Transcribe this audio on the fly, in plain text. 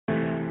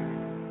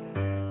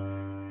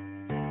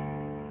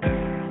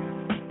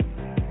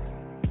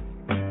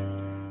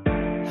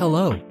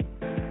Hello,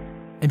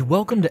 and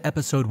welcome to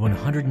episode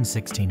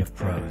 116 of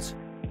Prose.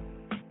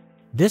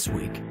 This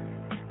week,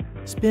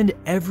 spend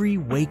every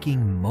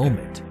waking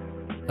moment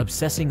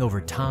obsessing over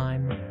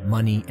time,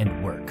 money,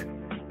 and work.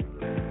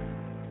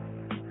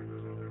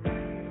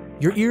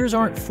 Your ears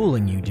aren't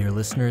fooling you, dear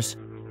listeners.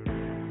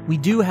 We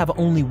do have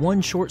only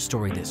one short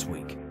story this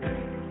week,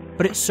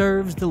 but it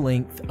serves the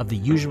length of the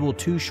usual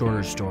two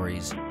shorter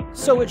stories,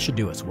 so it should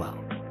do us well.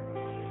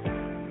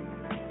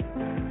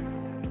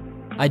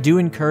 I do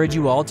encourage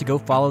you all to go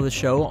follow the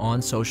show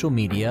on social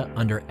media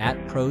under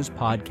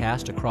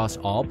 @ProsePodcast across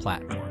all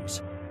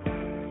platforms.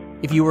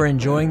 If you are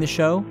enjoying the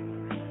show,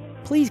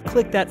 please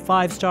click that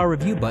 5-star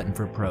review button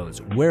for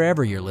Prose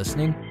wherever you're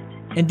listening,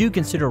 and do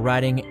consider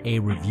writing a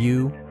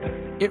review.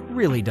 It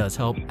really does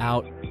help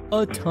out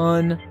a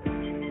ton.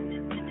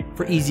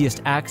 For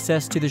easiest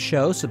access to the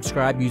show,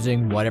 subscribe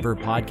using whatever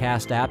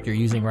podcast app you're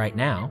using right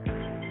now.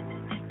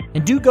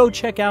 And do go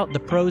check out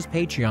the Prose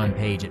Patreon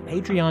page at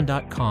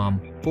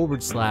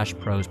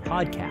patreon.com/Prose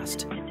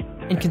Podcast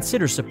and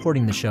consider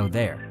supporting the show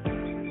there.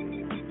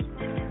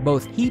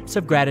 Both heaps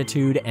of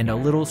gratitude and a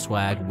little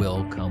swag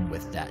will come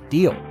with that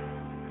deal.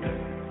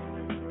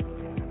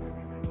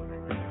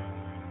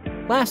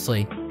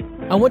 Lastly,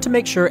 I want to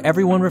make sure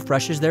everyone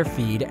refreshes their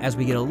feed as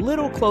we get a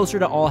little closer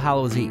to All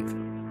Hallows Eve.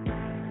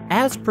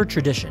 As per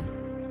tradition,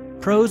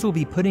 Prose will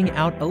be putting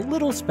out a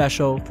little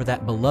special for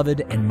that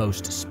beloved and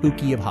most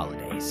spooky of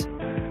holidays.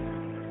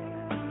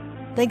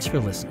 Thanks for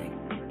listening.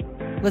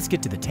 Let's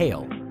get to the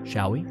tale,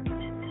 shall we?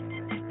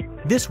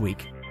 This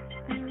week,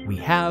 we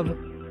have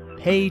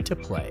Pay to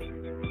Play.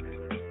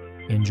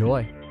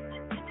 Enjoy.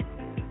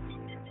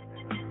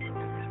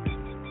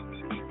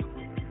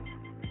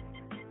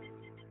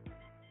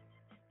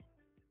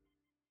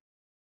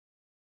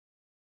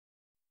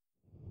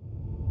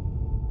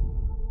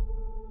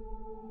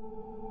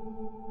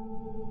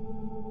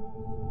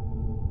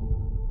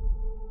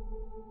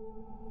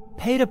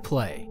 Pay to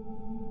Play,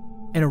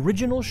 an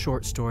original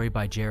short story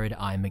by Jared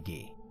I.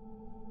 McGee.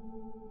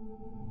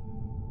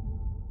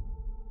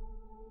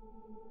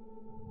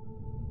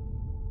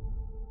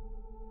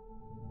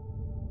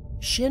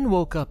 Shin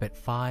woke up at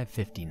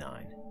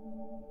 5:59.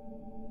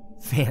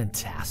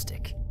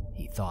 Fantastic,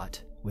 he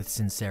thought with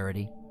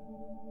sincerity.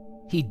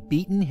 He'd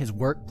beaten his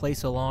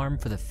workplace alarm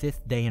for the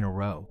 5th day in a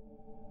row.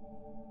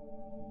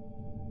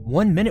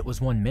 1 minute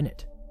was 1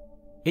 minute.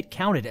 It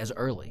counted as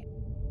early.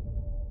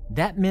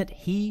 That meant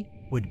he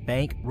would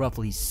bank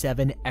roughly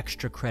 7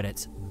 extra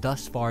credits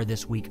thus far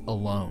this week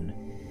alone.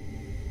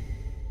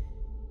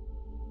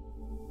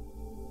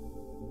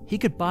 He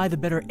could buy the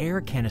better air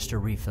canister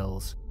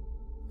refills,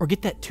 or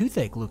get that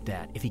toothache looked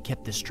at if he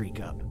kept this streak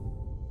up,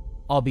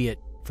 albeit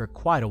for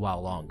quite a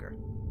while longer.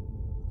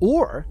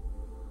 Or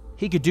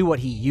he could do what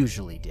he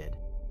usually did,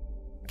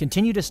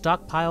 continue to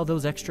stockpile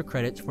those extra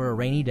credits for a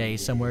rainy day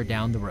somewhere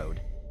down the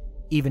road,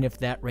 even if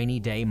that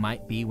rainy day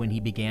might be when he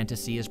began to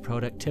see his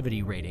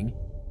productivity rating,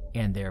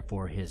 and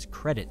therefore his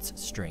credits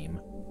stream,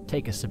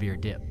 take a severe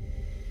dip.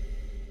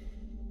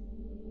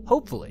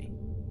 Hopefully,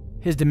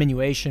 his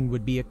diminution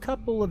would be a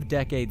couple of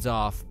decades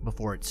off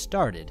before it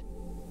started,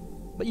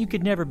 but you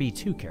could never be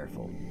too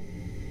careful.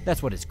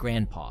 That's what his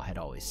grandpa had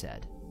always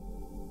said.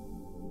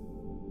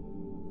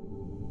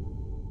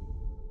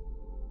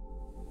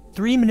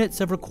 3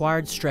 minutes of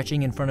required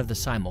stretching in front of the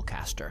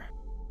simulcaster.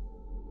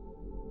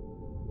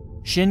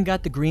 Shin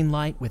got the green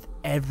light with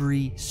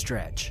every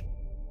stretch.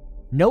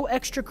 No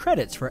extra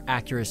credits for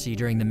accuracy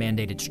during the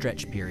mandated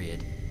stretch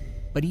period,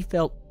 but he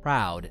felt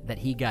proud that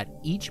he got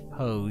each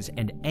pose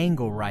and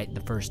angle right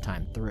the first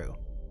time through.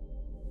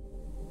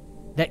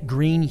 That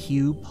green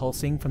hue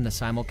pulsing from the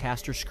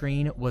simulcaster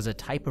screen was a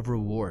type of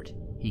reward,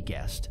 he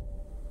guessed,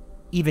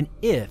 even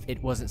if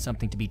it wasn't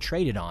something to be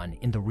traded on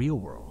in the real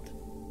world.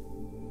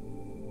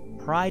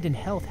 Pride and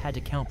health had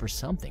to count for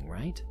something,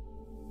 right?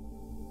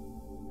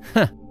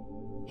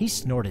 He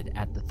snorted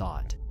at the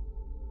thought.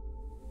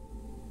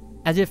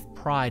 As if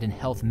pride and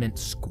health meant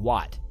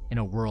squat in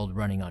a world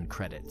running on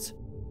credits.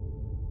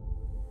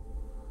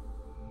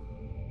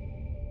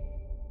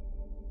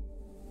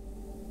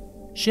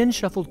 Shin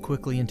shuffled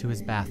quickly into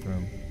his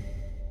bathroom.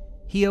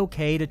 He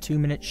okayed a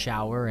 2-minute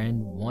shower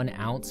and 1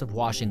 ounce of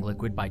washing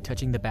liquid by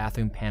touching the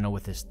bathroom panel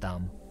with his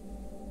thumb.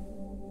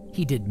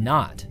 He did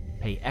not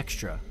pay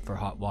extra for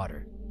hot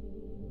water.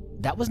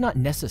 That was not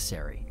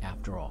necessary,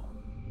 after all.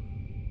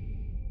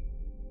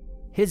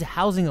 His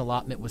housing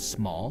allotment was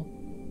small,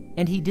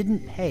 and he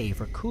didn't pay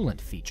for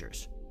coolant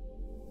features,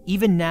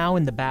 even now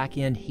in the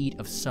back-end heat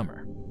of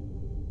summer.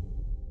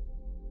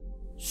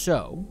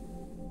 So,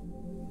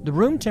 the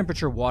room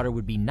temperature water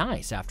would be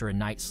nice after a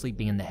night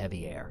sleeping in the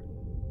heavy air.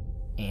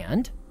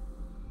 And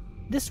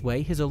this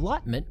way his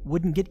allotment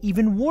wouldn't get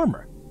even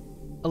warmer,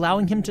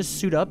 allowing him to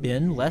suit up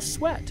in less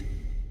sweat.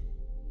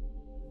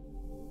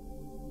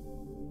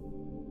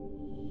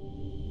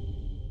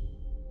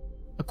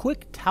 A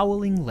quick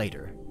toweling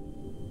later,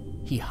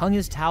 he hung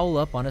his towel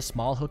up on a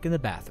small hook in the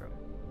bathroom.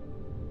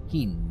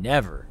 He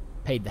never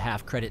paid the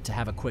half credit to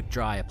have a quick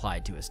dry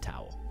applied to his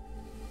towel.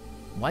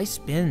 Why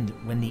spend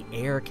when the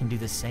air can do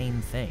the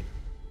same thing?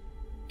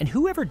 And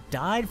whoever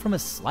died from a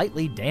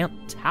slightly damp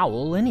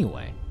towel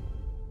anyway?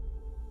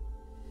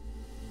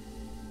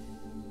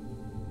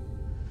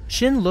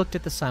 Shin looked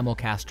at the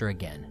simulcaster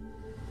again.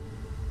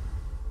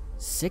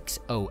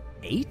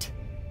 6:08?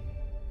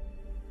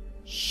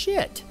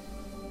 Shit!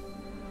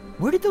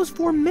 Where did those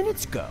 4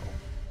 minutes go?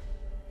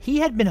 He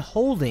had been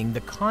holding the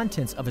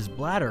contents of his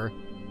bladder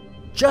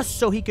just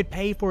so he could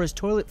pay for his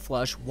toilet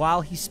flush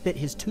while he spit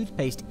his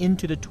toothpaste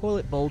into the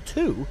toilet bowl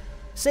too,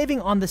 saving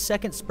on the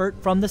second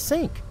spurt from the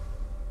sink.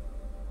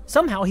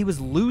 Somehow he was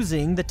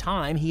losing the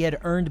time he had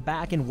earned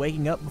back in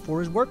waking up before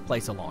his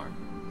workplace alarm.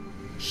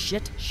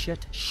 Shit.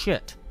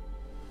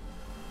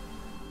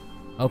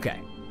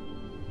 Okay.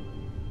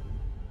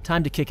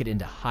 Time to kick it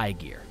into high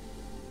gear.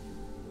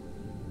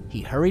 He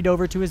hurried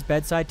over to his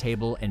bedside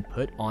table and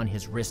put on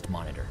his wrist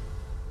monitor.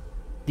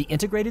 The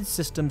integrated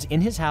systems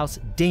in his house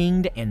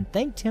dinged and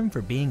thanked him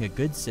for being a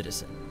good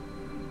citizen,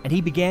 and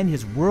he began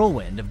his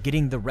whirlwind of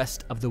getting the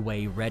rest of the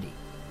way ready.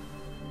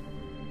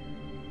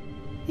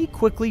 He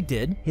quickly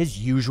did his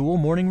usual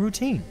morning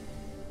routine.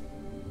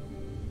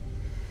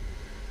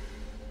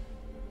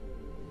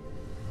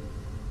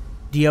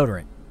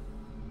 Deodorant.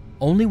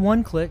 Only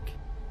one click,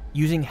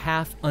 using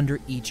half under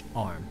each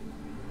arm.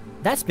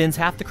 That spends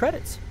half the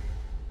credits.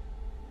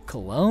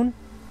 Cologne?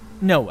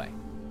 No way.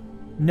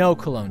 No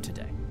cologne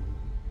today.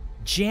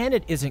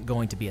 Janet isn't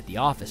going to be at the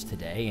office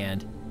today,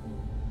 and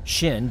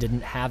Shin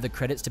didn't have the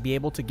credits to be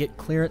able to get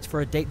clearance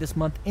for a date this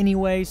month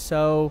anyway,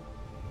 so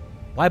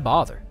why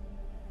bother?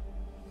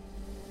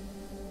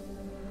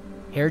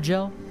 Hair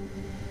gel?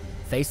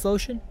 Face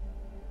lotion?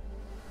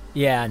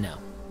 Yeah, no.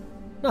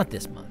 Not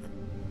this month.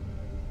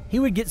 He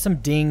would get some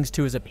dings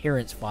to his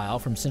appearance file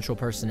from Central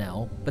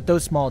Personnel, but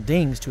those small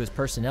dings to his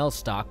personnel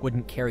stock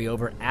wouldn't carry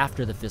over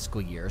after the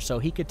fiscal year, so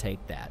he could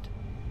take that.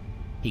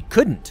 He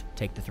couldn't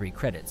take the 3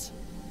 credits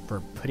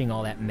for putting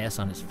all that mess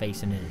on his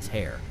face and in his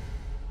hair.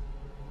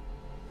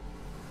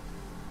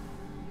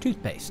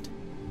 Toothpaste.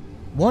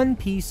 1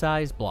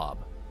 pea-sized blob,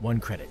 1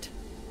 credit.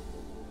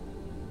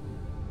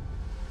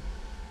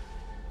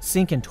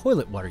 Sink and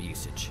toilet water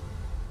usage.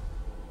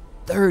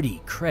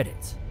 30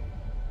 credits.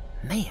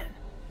 Man.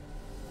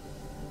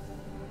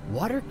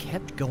 Water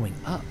kept going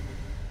up.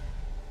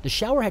 The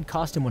shower had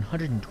cost him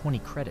 120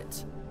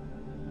 credits.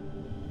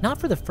 Not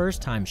for the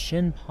first time,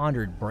 Shin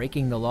pondered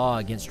breaking the law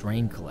against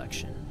rain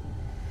collection.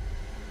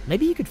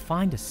 Maybe he could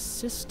find a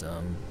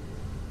system.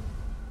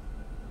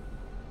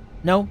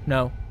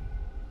 No.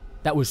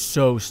 That was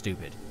so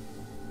stupid.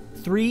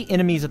 3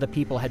 enemies of the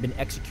people had been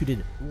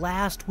executed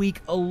last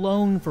week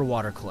alone for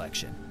water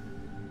collection.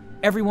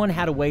 Everyone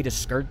had a way to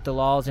skirt the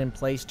laws in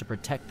place to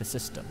protect the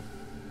system.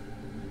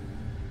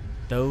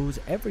 Those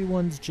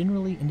everyone's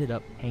generally ended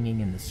up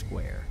hanging in the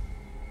square.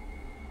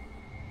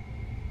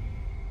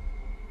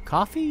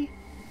 Coffee?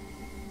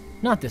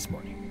 Not this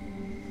morning.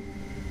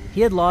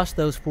 He had lost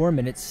those 4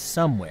 minutes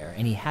somewhere,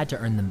 and he had to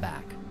earn them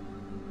back.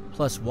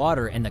 Plus,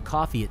 water and the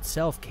coffee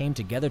itself came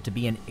together to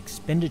be an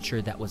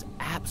expenditure that was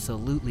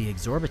absolutely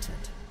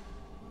exorbitant.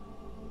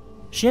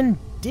 Shin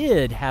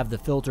did have the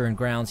filter and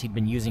grounds he'd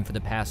been using for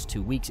the past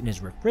 2 weeks in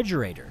his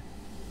refrigerator.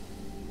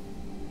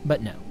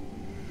 But no,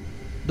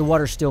 the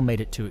water still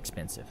made it too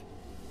expensive.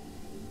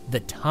 The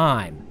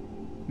time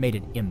made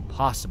it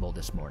impossible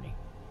this morning.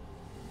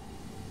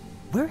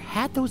 Where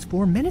had those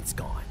 4 minutes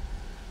gone?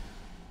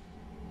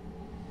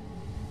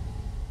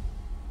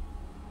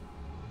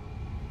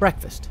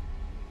 Breakfast.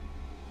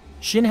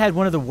 Shin had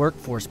one of the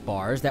workforce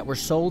bars that were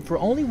sold for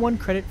only 1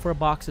 credit for a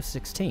box of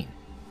 16.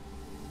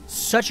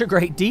 Such a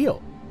great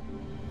deal.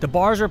 The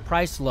bars are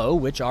priced low,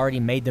 which already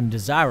made them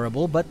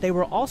desirable, but they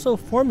were also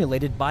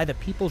formulated by the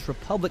People's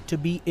Republic to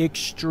be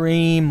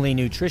extremely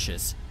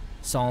nutritious,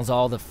 sans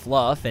all the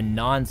fluff and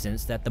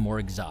nonsense that the more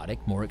exotic,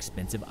 more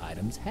expensive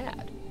items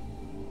had.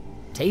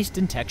 Taste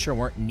and texture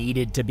weren't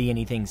needed to be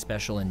anything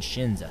special in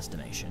Shin's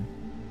estimation.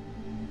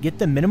 Get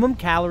the minimum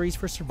calories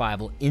for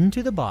survival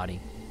into the body,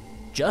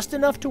 just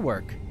enough to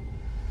work,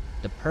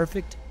 the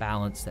perfect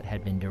balance that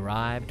had been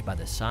derived by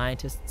the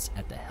scientists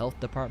at the health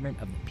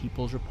department of the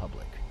People's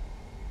Republic.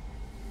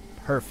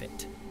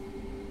 Perfect.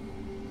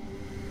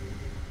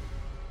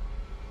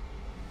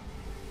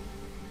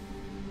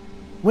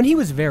 When he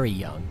was very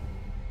young,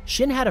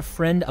 Shin had a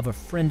friend of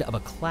a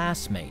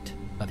classmate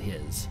of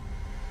his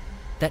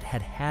that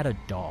had a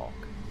dog.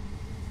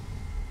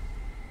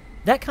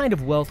 That kind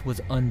of wealth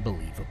was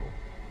unbelievable.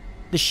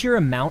 The sheer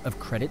amount of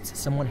credits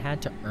someone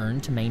had to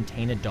earn to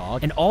maintain a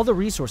dog and all the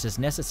resources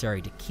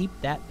necessary to keep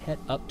that pet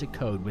up to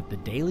code with the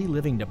daily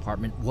living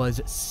department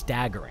was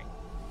staggering.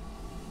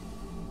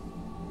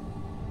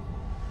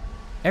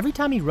 Every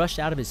time he rushed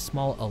out of his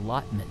small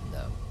allotment,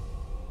 though,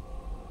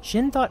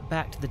 Shin thought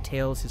back to the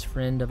tales his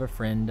friend of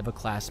a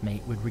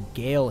classmate would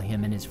regale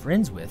him and his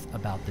friends with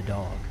about the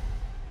dog.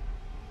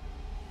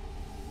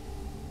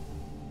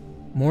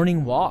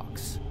 Morning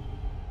walks,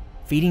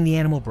 feeding the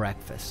animal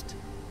breakfast,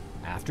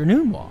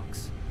 afternoon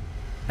walks,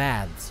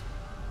 baths,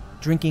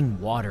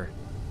 drinking water,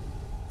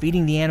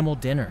 feeding the animal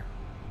dinner,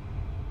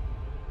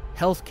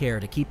 health care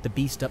to keep the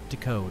beast up to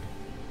code.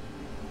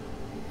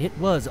 it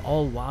was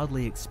all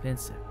wildly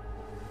expensive.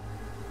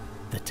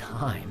 The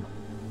time.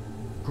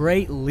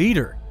 Great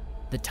leader.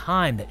 The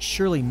time that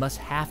surely must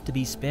have to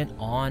be spent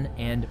on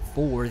and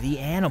for the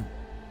animal.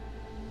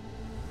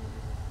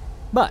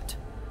 But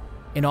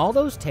in all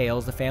those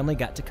tales, the family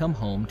got to come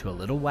home to a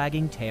little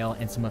wagging tail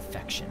and some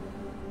affection,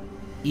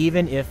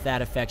 even if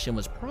that affection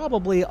was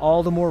probably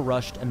all the more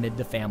rushed amid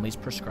the family's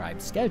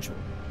prescribed schedule.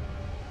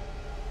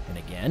 And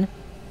again,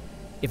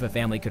 if a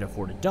family could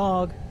afford a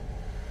dog,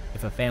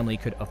 if a family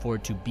could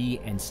afford to be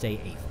and stay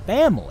a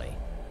family,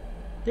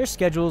 their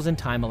schedules and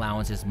time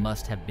allowances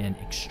must have been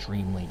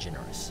extremely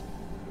generous.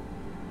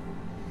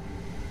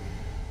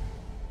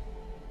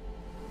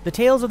 The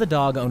tales of the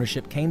dog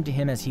ownership came to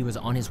him as he was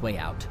on his way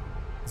out,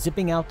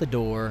 zipping out the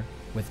door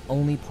with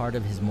only part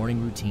of his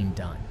morning routine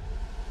done.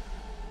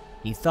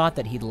 He thought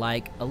that he'd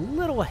like a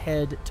little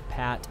head to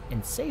pat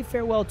and say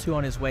farewell to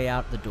on his way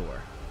out the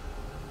door.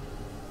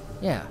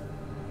 Yeah,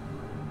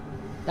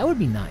 that would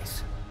be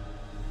nice.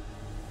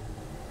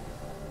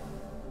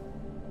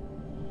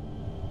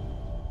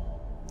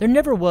 There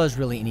never was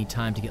really any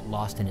time to get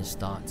lost in his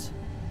thoughts,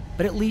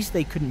 but at least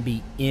they couldn't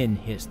be in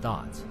his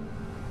thoughts.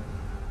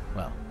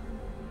 Well,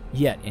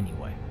 yet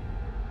anyway.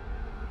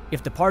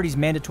 If the party's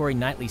mandatory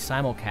nightly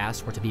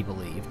simulcasts were to be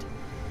believed,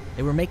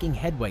 they were making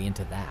headway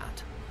into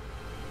that.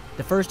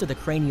 The first of the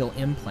cranial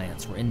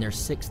implants were in their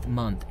 6th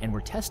month and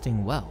were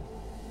testing well,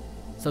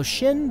 so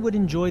Shin would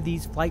enjoy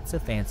these flights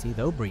of fancy,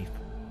 though brief,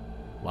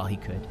 while he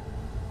could.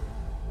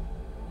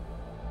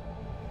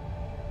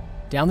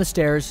 Down the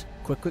stairs,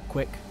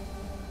 quick.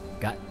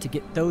 Got to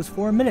get those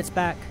 4 minutes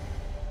back.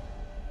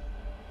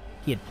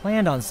 He had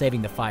planned on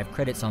saving the 5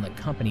 credits on the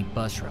company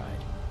bus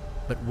ride,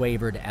 but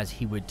wavered as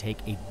he would take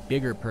a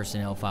bigger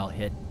personnel file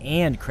hit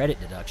and credit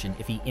deduction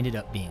if he ended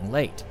up being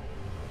late.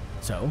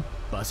 So,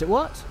 bus it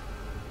was.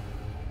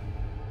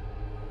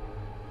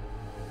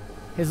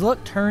 His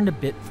luck turned a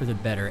bit for the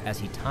better as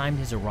he timed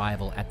his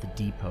arrival at the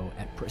depot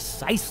at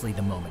precisely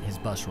the moment his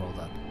bus rolled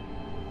up.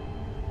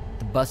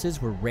 The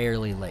buses were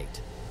rarely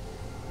late.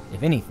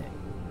 If anything,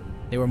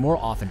 they were more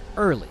often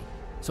early,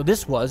 so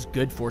this was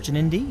good fortune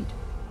indeed.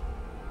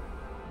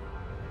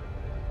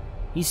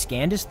 He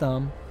scanned his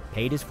thumb,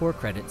 paid his 4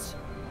 credits.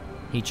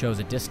 He chose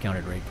a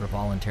discounted rate for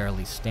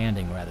voluntarily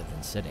standing rather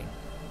than sitting.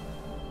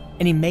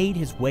 And he made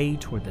his way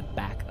toward the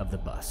back of the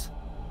bus.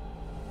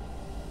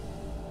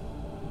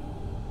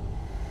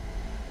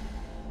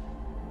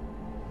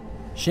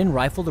 Shin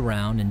rifled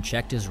around and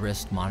checked his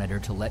wrist monitor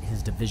to let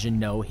his division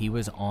know he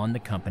was on the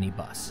company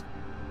bus.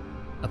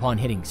 Upon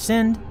hitting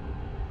send,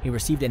 he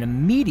received an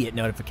immediate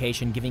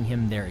notification giving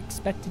him their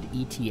expected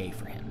ETA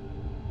for him.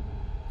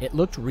 It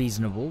looked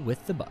reasonable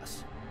with the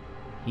bus.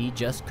 He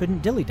just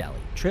couldn't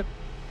dilly-dally, trip,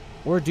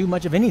 or do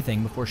much of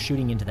anything before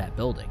shooting into that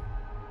building.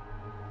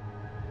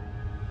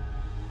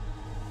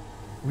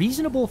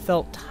 Reasonable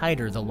felt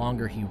tighter the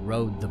longer he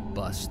rode the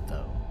bus,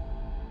 though.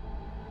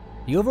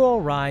 The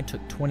overall ride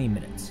took 20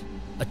 minutes,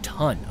 a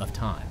ton of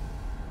time.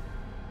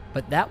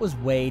 But that was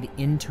weighed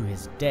into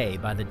his day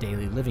by the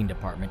daily living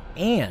department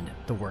and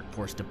the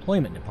workforce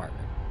deployment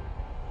department.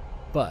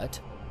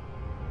 But,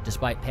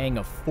 despite paying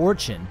a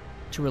fortune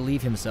to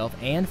relieve himself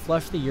and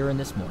flush the urine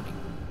this morning,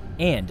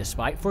 and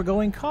despite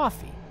foregoing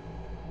coffee,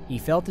 he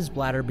felt his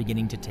bladder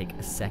beginning to take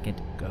a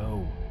second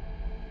go.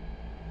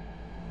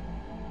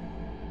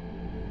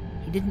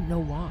 He didn't know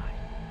why.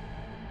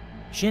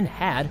 Shin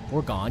had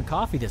foregone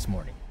coffee this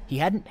morning. He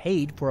hadn't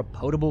paid for a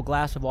potable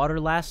glass of water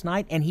last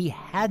night, and he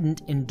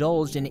hadn't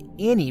indulged in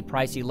any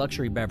pricey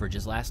luxury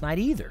beverages last night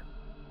either.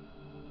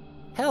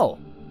 Hell,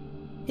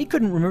 he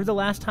couldn't remember the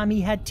last time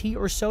he had tea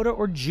or soda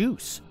or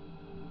juice.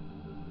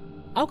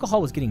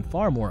 Alcohol was getting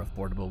far more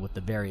affordable, with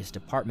the various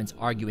departments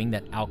arguing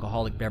that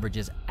alcoholic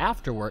beverages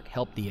after work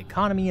helped the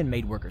economy and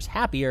made workers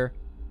happier,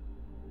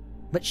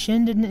 but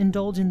Shin didn't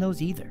indulge in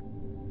those either,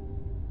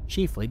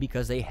 chiefly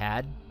because they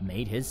had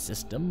made his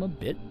system a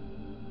bit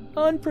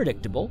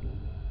unpredictable.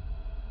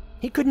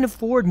 He couldn't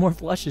afford more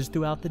flushes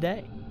throughout the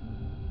day.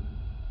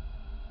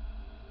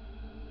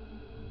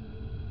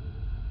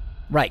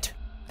 Right,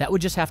 that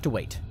would just have to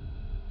wait.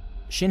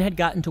 Shin had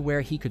gotten to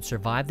where he could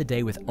survive the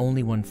day with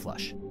only 1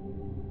 flush.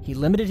 He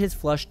limited his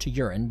flush to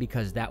urine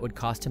because that would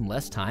cost him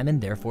less time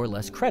and therefore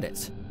less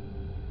credits.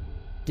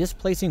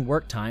 Displacing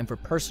work time for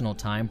personal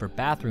time for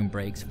bathroom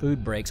breaks,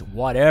 food breaks,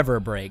 whatever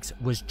breaks,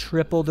 was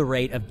triple the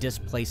rate of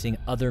displacing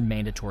other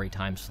mandatory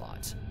time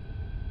slots.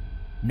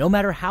 No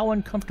matter how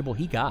uncomfortable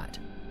he got,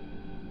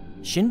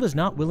 Shin was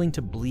not willing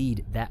to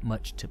bleed that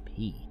much to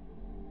pee.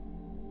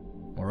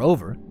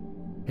 Moreover,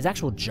 his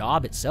actual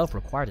job itself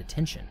required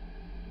attention,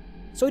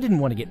 so he didn't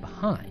want to get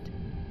behind.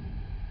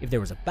 If there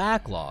was a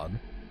backlog,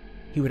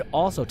 he would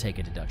also take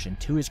a deduction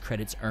to his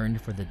credits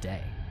earned for the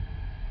day.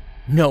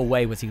 No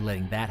way was he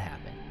letting that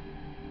happen.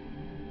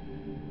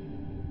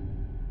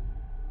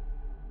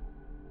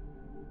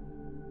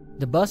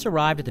 The bus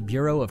arrived at the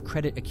Bureau of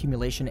Credit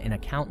Accumulation and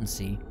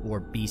Accountancy, or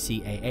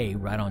BCAA,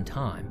 right on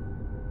time.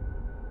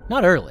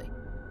 Not early.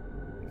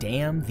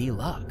 Damn the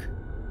luck.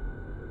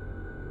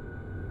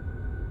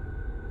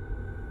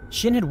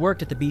 Shin had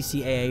worked at the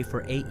BCAA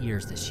for 8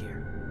 years this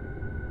year.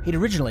 He'd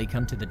originally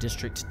come to the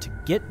district to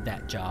get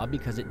that job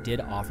because it did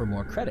offer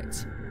more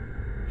credits.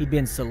 He'd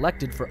been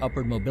selected for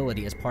upward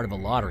mobility as part of a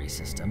lottery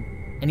system,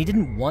 and he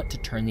didn't want to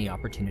turn the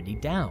opportunity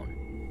down.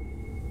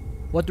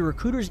 What the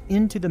recruiters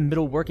into the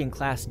middle working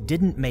class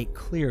didn't make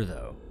clear,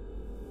 though,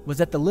 was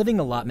that the living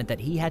allotment that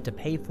he had to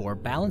pay for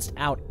balanced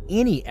out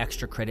any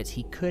extra credits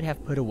he could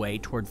have put away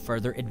toward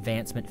further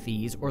advancement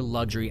fees or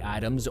luxury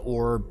items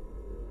or,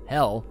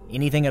 hell,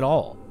 anything at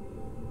all.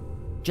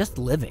 Just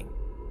living.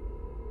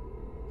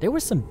 There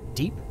was some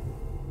deep,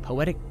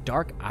 poetic,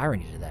 dark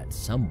irony to that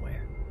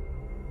somewhere.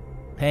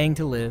 Paying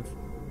to live,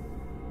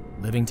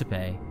 living to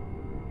pay,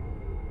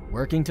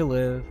 working to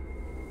live,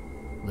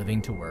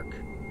 living to work.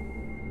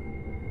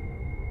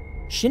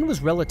 Shin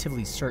was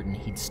relatively certain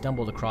he'd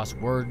stumbled across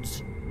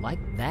words like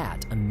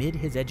that amid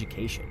his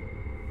education,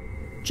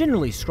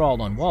 generally scrawled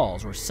on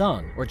walls or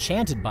sung or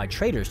chanted by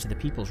traitors to the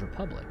People's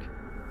Republic.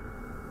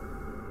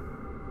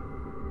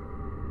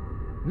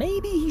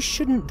 Maybe he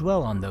shouldn't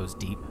dwell on those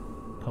deep,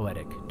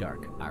 poetic,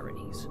 dark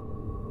ironies.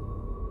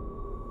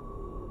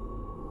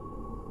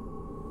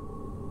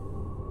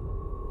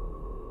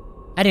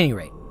 At any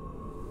rate,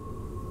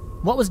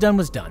 what was done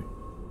was done.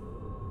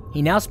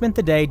 He now spent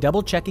the day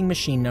double-checking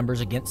machine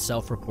numbers against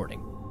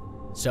self-reporting,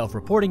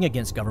 self-reporting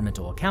against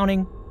governmental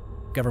accounting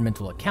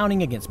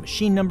against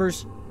machine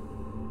numbers.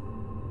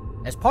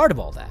 As part of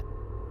all that,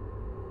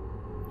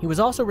 he was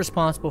also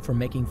responsible for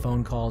making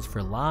phone calls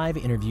for live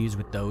interviews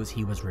with those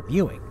he was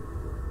reviewing.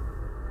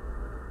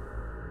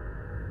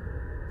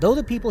 Though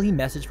the people he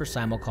messaged for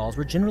simulcalls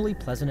were generally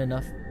pleasant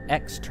enough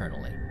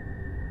externally,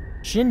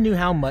 Shin knew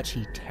how much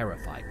he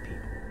terrified people.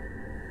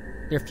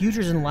 Their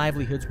futures and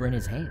livelihoods were in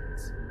his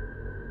hands.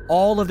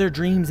 All of their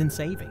dreams and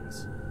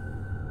savings.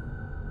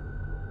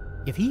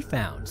 If he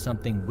found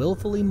something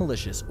willfully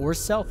malicious or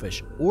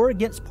selfish or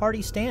against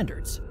party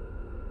standards,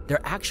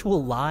 their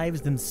actual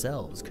lives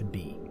themselves could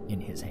be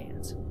in his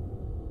hands.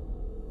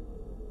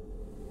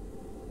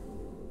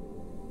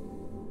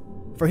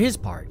 For his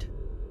part,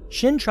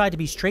 Shin tried to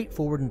be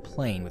straightforward and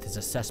plain with his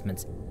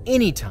assessments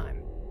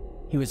anytime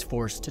he was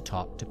forced to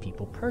talk to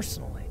people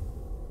personally.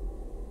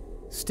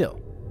 Still,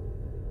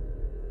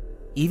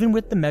 even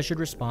with the measured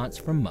response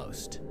from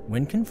most,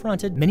 when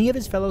confronted, many of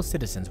his fellow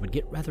citizens would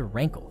get rather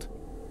rankled,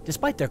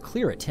 despite their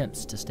clear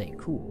attempts to stay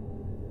cool.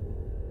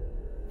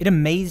 It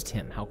amazed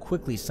him how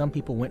quickly some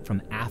people went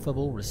from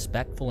affable,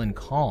 respectful, and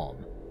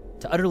calm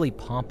to utterly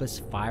pompous,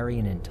 fiery,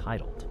 and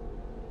entitled.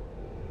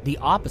 The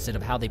opposite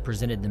of how they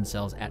presented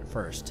themselves at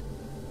first,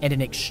 and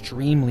an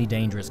extremely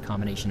dangerous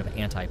combination of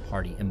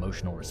anti-party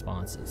emotional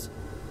responses.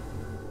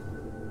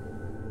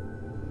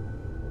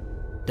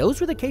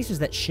 Those were the cases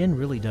that Shin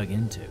really dug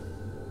into.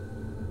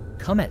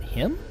 Come at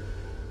him?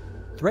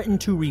 Threaten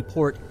to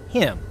report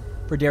him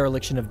for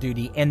dereliction of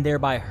duty and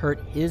thereby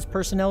hurt his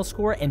personnel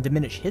score and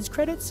diminish his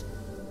credits?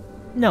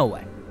 No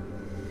way.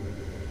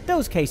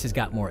 Those cases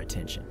got more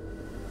attention.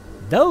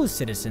 Those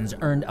citizens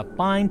earned a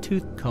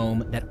fine-tooth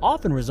comb that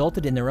often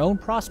resulted in their own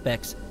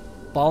prospects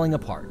falling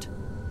apart,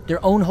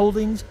 their own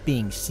holdings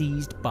being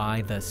seized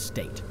by the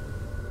state.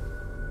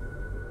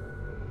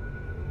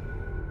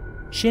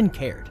 Shin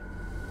cared.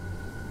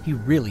 He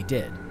really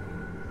did.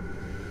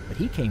 But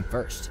he came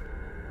first.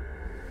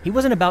 He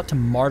wasn't about to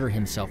martyr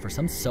himself for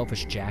some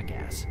selfish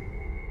jackass.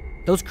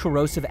 Those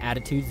corrosive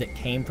attitudes that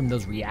came from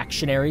those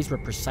reactionaries were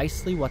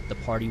precisely what the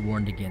party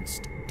warned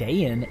against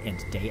day in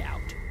and day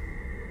out.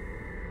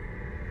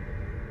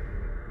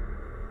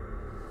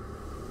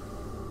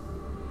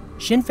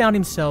 Shin found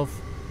himself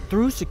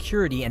through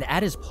security and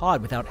at his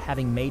pod without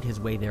having made his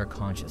way there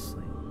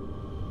consciously.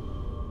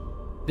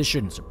 This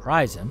shouldn't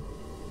surprise him.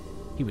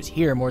 He was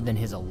here more than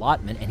his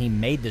allotment, and he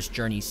made this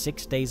journey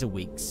 6 days a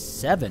week,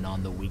 7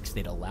 on the weeks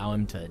they'd allow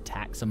him to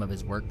attack some of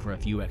his work for a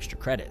few extra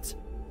credits.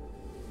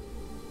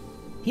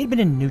 He had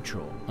been in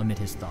neutral amid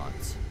his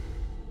thoughts,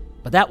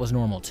 but that was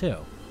normal too.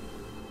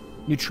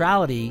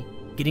 Neutrality,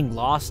 getting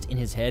lost in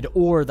his head,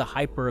 or the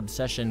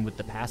hyper-obsession with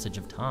the passage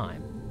of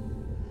time.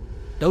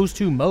 Those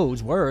two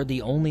modes were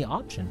the only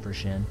option for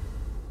Shin.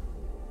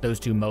 Those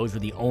two modes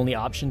were the only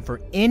option for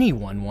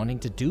anyone wanting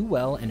to do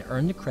well and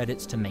earn the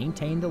credits to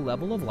maintain the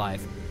level of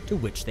life to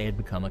which they had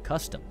become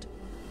accustomed.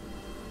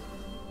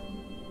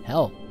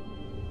 Hell,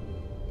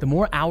 the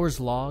more hours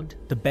logged,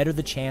 the better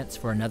the chance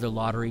for another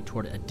lottery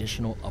toward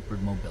additional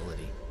upward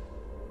mobility.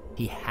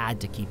 He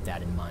had to keep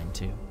that in mind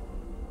too.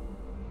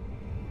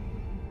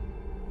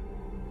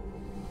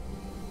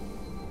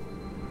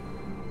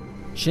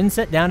 Shin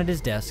sat down at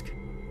his desk,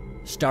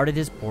 started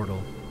his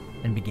portal,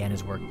 and began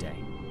his workday.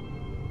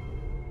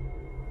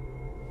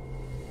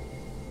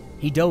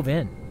 He dove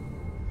in,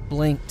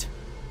 blinked,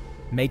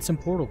 made some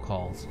portal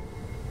calls,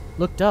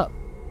 looked up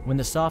when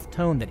the soft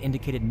tone that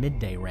indicated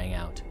midday rang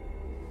out,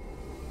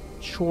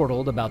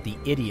 chortled about the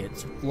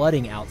idiots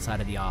flooding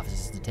outside of the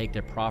offices to take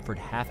their proffered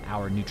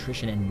half-hour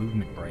nutrition and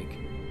movement break.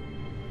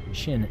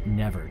 Shin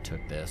never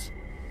took this.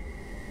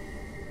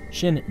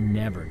 Shin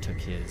never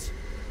took his.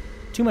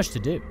 Too much to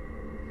do.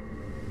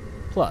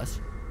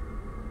 Plus,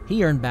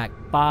 He earned back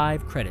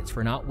 5 credits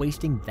for not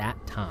wasting that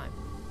time.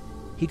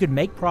 He could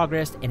make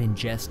progress and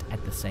ingest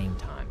at the same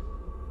time.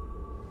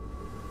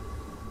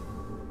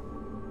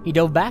 He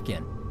dove back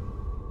in,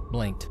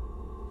 blinked,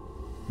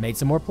 made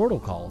some more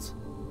portal calls.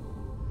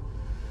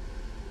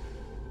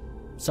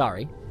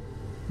 Sorry,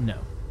 no.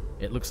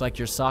 It looks like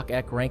your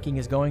SOC-EC ranking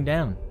is going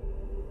down.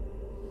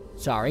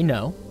 Sorry,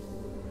 no.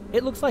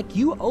 It looks like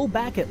you owe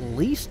back at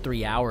least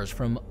 3 hours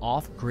from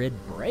off-grid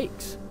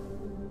breaks.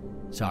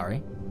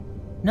 Sorry,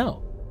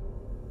 no.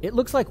 It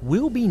looks like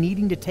we'll be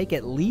needing to take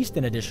at least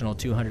an additional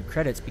 200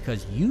 credits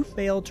because you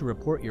failed to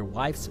report your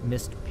wife's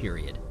missed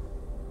period.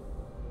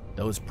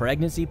 Those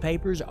pregnancy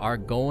papers are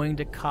going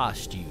to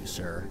cost you,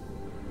 sir.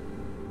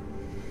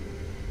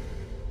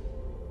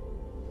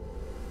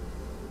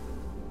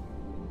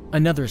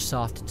 Another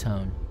soft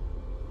tone,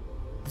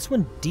 this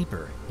one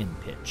deeper in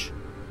pitch,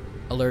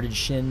 alerted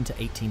Shin to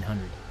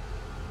 1800.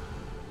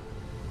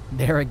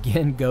 There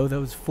again go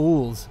those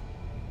fools,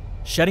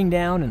 shutting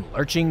down and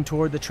lurching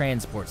toward the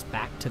transports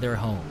back to their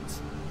homes.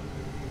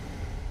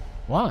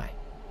 Why?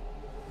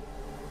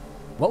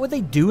 What would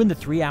they do in the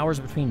 3 hours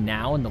between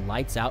now and the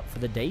lights out for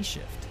the day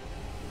shift?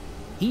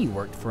 He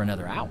worked for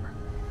another hour.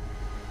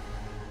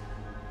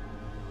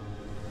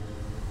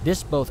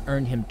 This both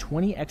earned him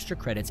 20 extra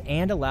credits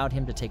and allowed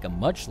him to take a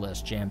much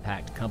less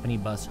jam-packed company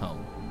bus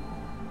home.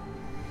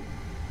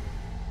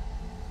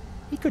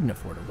 He couldn't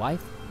afford a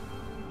wife.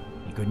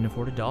 He couldn't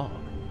afford a dog.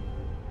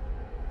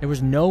 There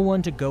was no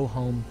one to go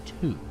home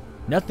to.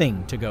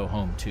 Nothing to go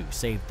home to,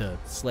 save the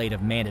slate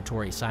of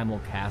mandatory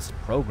simulcast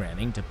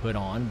programming to put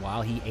on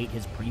while he ate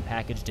his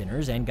prepackaged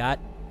dinners and got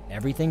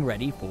everything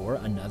ready for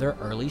another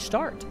early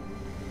start.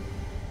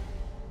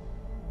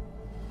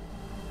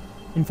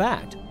 In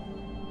fact,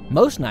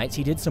 most nights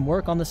he did some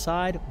work on the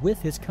side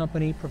with his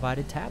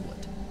company-provided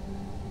tablet.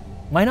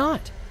 Why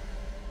not?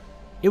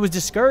 It was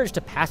discouraged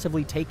to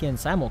passively take in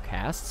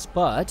simulcasts,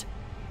 but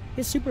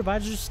his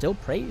supervisors still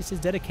praised his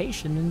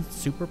dedication and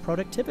super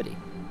productivity.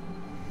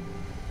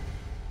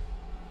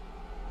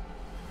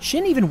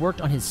 Shin even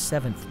worked on his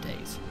 7th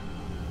days.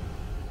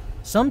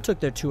 Some took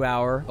their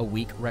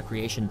 2-hour-a-week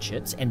recreation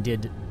chits and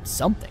did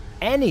something,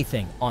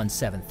 anything on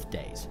 7th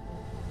days,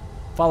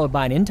 followed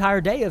by an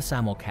entire day of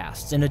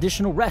simulcasts and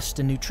additional rest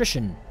and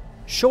nutrition,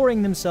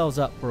 shoring themselves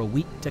up for a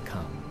week to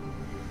come.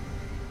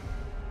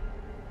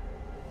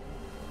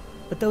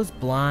 But those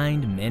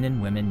blind men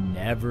and women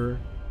never,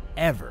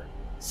 ever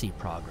see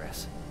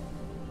progress.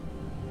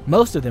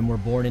 Most of them were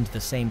born into the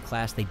same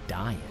class they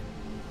die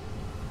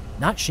in.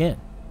 Not Shin.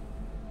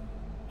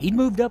 He'd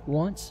moved up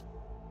once,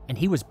 and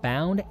he was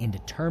bound and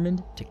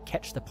determined to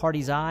catch the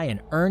party's eye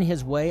and earn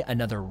his way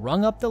another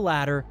rung up the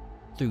ladder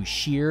through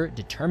sheer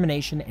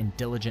determination and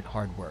diligent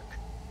hard work.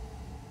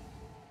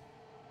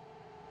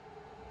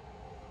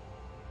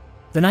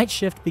 The night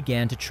shift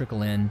began to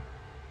trickle in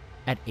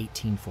at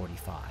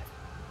 1845.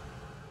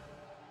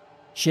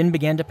 Shin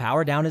began to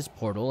power down his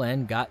portal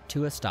and got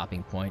to a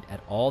stopping point at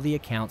all the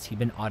accounts he'd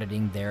been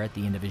auditing there at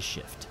the end of his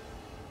shift.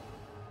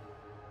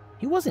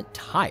 He wasn't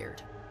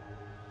tired,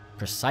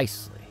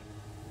 precisely,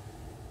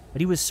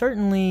 but he was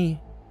certainly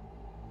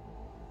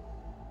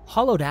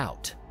hollowed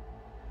out.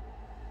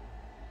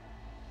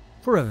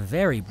 For a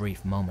very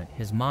brief moment,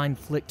 his mind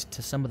flicked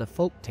to some of the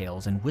folk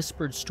tales and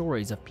whispered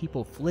stories of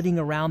people flitting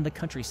around the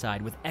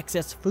countryside with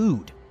excess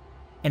food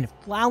and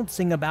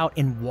flouncing about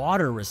in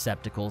water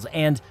receptacles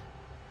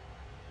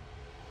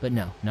But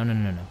no.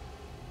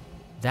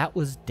 That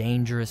was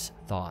dangerous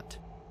thought.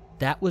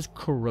 That was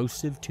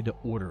corrosive to the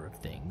order of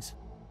things.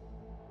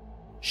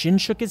 Shin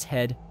shook his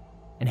head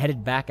and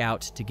headed back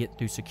out to get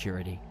through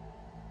security,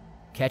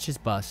 catch his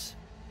bus,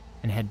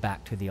 and head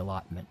back to the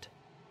allotment.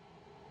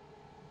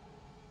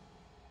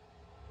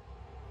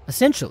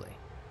 Essentially,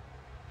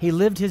 he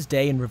lived his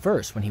day in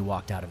reverse when he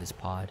walked out of his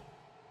pod.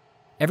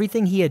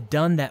 Everything he had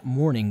done that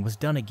morning was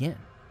done again.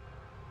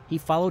 He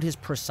followed his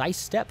precise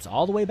steps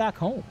all the way back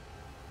home.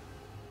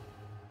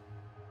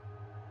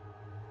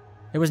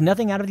 There was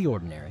nothing out of the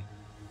ordinary.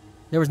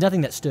 There was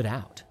nothing that stood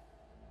out.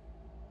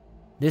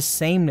 This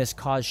sameness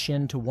caused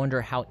Shin to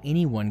wonder how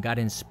anyone got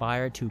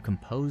inspired to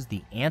compose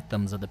the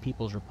anthems of the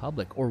People's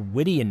Republic or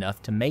witty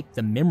enough to make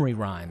the memory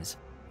rhymes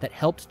that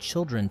helped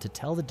children to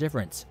tell the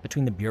difference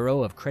between the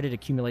Bureau of Credit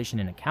Accumulation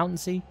and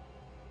Accountancy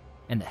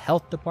and the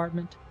Health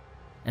Department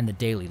and the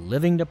Daily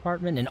Living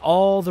Department and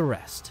all the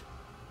rest.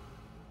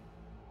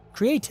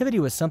 Creativity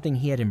was something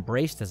he had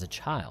embraced as a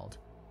child,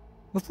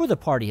 before the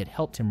party had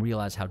helped him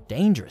realize how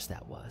dangerous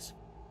that was.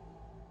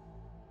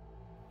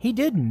 He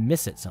did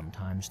miss it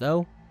sometimes,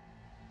 though,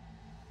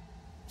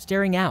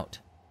 staring out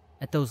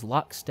at those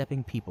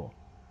lock-stepping people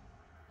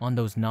on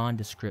those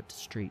nondescript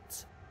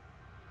streets.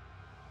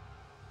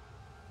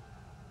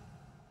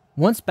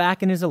 Once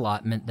back in his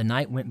allotment, the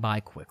night went by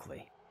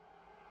quickly.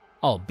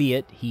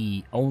 Albeit,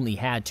 he only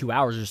had 2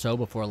 hours or so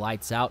before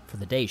lights out for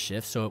the day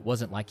shift, so it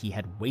wasn't like he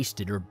had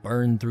wasted or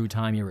burned through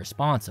time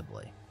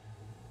irresponsibly.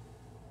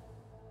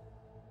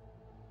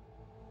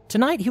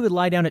 Tonight, he would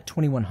lie down at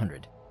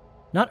 2100.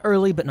 Not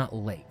early, but not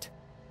late.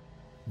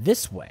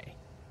 This way,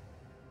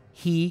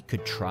 he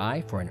could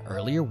try for an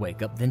earlier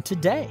wake-up than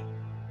today.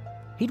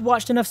 He'd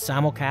watched enough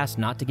simulcasts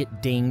not to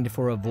get dinged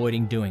for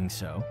avoiding doing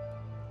so,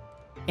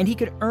 and he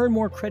could earn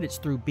more credits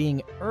through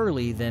being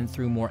early than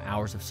through more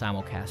hours of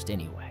simulcast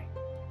anyway.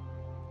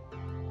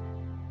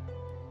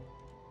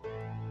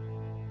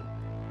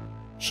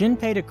 Shin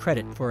paid a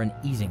credit for an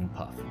easing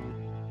puff.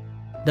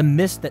 The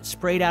mist that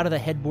sprayed out of the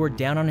headboard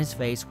down on his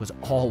face was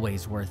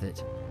always worth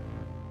it.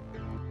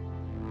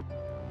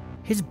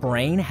 His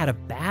brain had a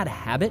bad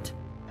habit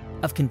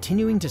of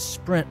continuing to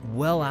sprint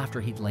well after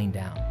he'd lain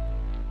down.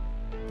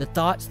 The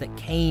thoughts that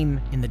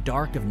came in the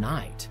dark of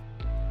night,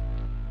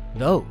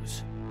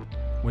 those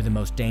were the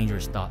most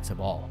dangerous thoughts of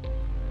all.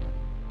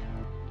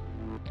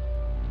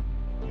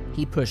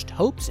 He pushed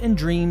hopes and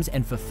dreams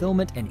and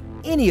fulfillment and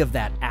any of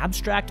that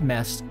abstract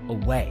mess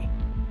away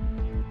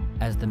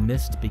as the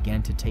mist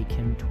began to take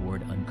him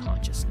toward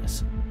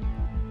unconsciousness.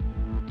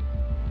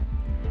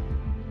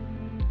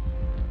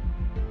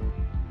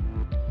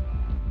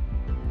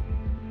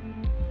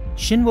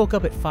 Shin woke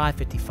up at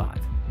 5:55.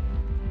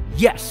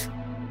 Yes!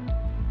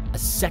 A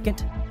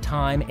second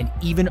time and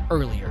even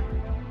earlier,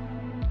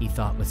 he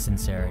thought with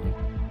sincerity.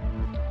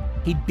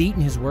 He'd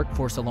beaten his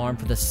workforce alarm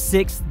for the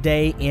 6th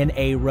day in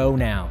a row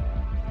now.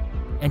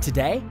 And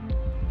today,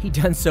 he'd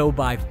done so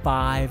by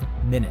 5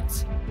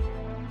 minutes.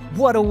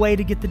 What a way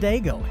to get the day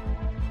going.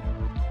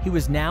 He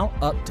was now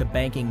up to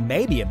banking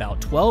maybe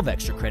about 12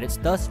 extra credits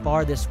thus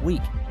far this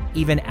week,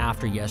 even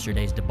after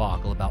yesterday's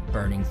debacle about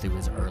burning through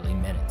his early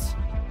minutes.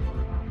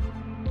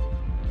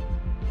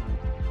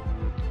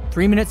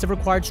 3 minutes of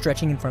required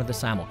stretching in front of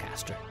the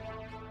simulcaster.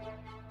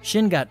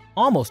 Shin got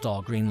almost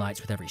all green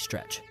lights with every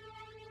stretch.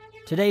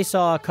 Today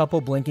saw a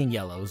couple blinking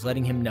yellows,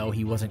 letting him know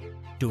he wasn't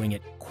doing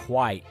it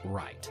quite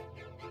right.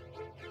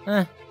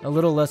 A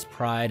little less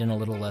pride and a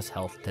little less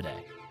health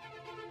today.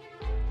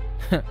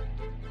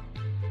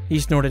 He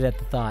snorted at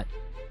the thought.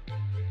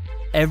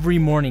 Every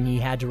morning he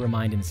had to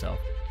remind himself.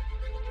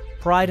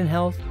 Pride and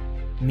health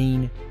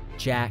mean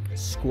jack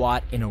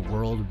squat in a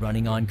world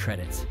running on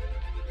credits.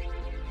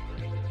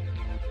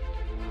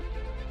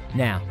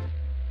 Now,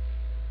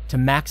 to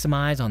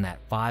maximize on that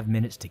 5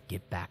 minutes to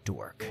get back to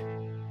work.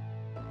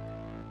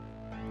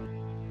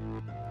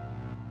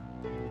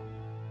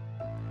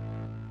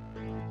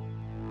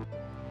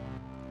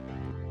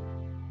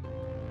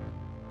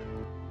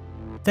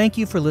 Thank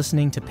you for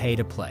listening to Pay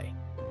to Play,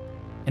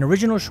 an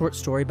original short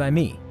story by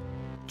me,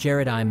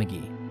 Jared I.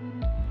 McGee.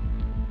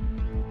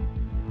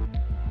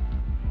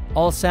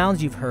 All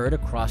sounds you've heard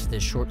across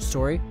this short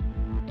story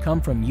come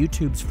from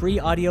YouTube's free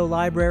audio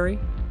library,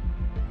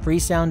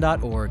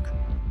 freesound.org,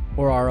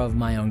 or are of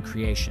my own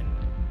creation.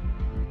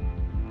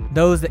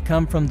 Those that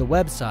come from the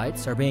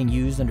websites are being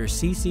used under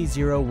CC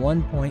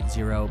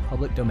 01.0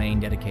 public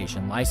domain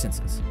dedication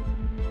licenses.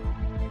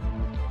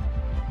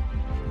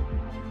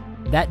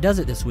 That does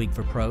it this week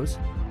for Prose.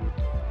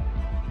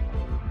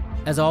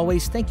 As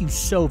always, thank you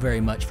so very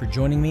much for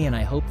joining me, and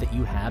I hope that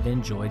you have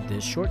enjoyed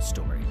this short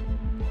story.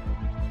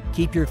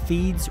 Keep your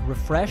feeds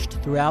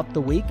refreshed throughout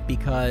the week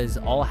because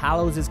All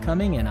Hallows is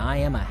coming and I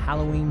am a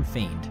Halloween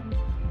fiend.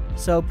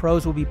 So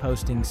Prose will be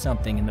posting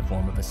something in the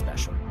form of a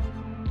special.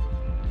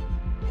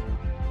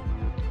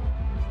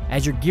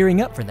 As you're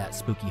gearing up for that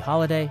spooky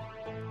holiday,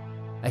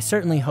 I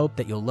certainly hope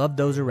that you'll love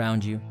those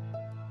around you,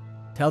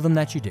 tell them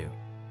that you do,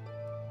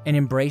 and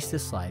embrace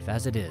this life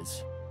as it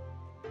is,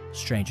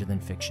 stranger than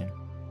fiction.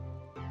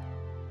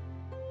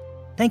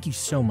 Thank you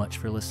so much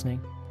for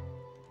listening.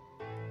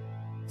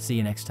 See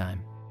you next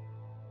time.